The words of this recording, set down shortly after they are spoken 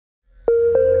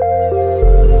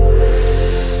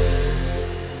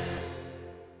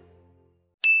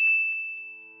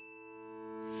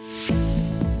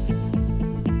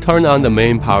Turn on the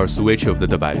main power switch of the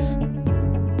device.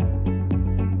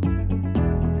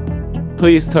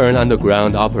 Please turn on the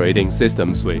ground operating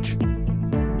system switch.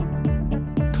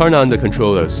 Turn on the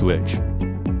controller switch.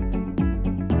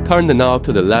 Turn the knob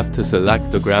to the left to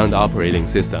select the ground operating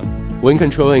system. When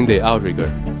controlling the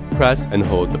outrigger, press and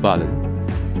hold the button.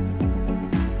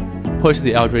 Push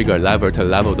the outrigger lever to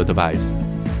level the device.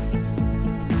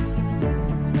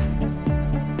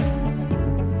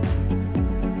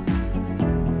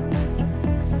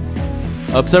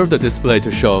 Observe the display to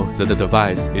show that the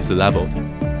device is leveled.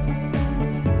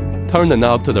 Turn the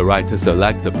knob to the right to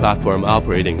select the platform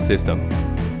operating system.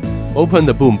 Open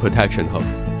the boom protection hook.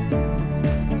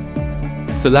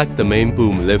 Select the main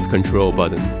boom lift control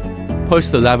button. Push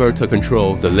the lever to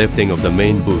control the lifting of the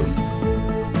main boom.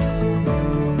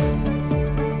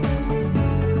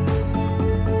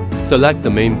 Select the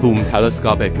main boom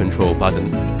telescopic control button.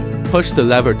 Push the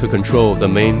lever to control the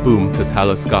main boom to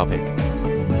telescopic.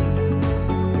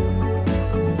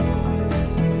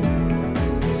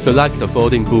 Select the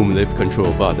folding boom lift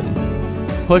control button.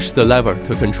 Push the lever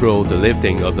to control the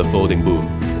lifting of the folding boom.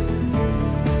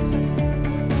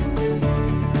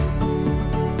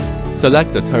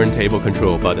 Select the turntable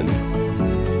control button.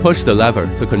 Push the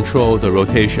lever to control the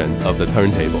rotation of the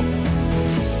turntable.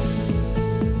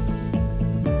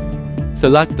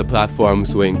 Select the platform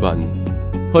swing button.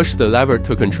 Push the lever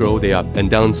to control the up and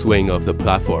down swing of the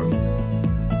platform.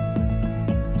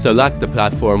 Select the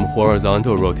platform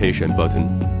horizontal rotation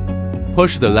button.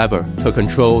 Push the lever to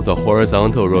control the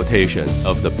horizontal rotation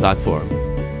of the platform.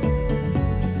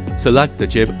 Select the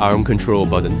jib arm control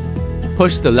button.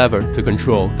 Push the lever to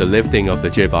control the lifting of the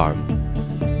jib arm.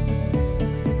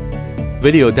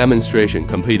 Video demonstration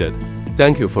completed.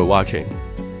 Thank you for watching.